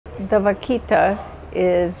The Vaquita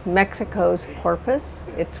is Mexico's porpoise.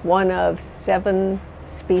 It's one of 7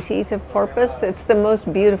 species of porpoise. It's the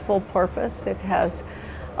most beautiful porpoise. It has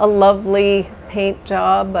a lovely paint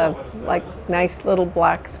job, a nice little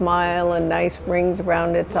black smile and nice rings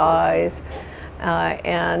around its eyes.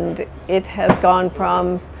 And it has gone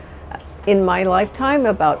from, in my lifetime,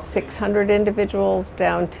 about 600 individuals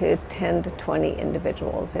down to 10 to 20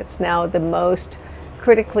 individuals. It's now the most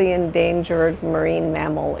critically endangered marine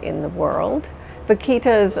mammal in the world.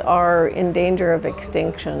 Vaquitas are in danger of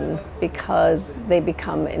extinction because they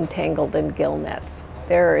become entangled in gill nets.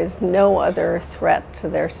 There is no other threat to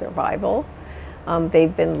their survival.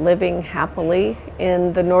 They've been living happily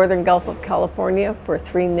in the northern Gulf of California for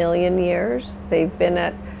 3 million years. They've been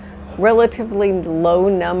at relatively low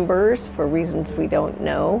numbers for reasons we don't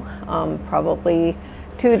know, probably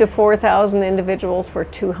 2,000 to 4,000 individuals for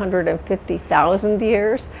 250,000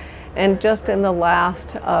 years. And just in the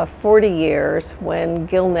last 40 years, when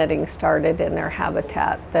gill netting started in their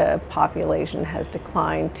habitat, the population has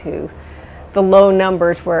declined to the low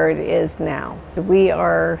numbers where it is now. We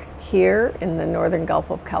are here in the northern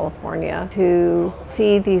Gulf of California to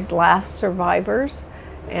see these last survivors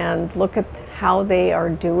and look at how they are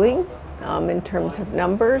doing in terms of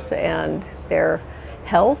numbers and their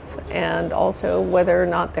health, and also whether or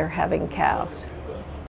not they're having calves.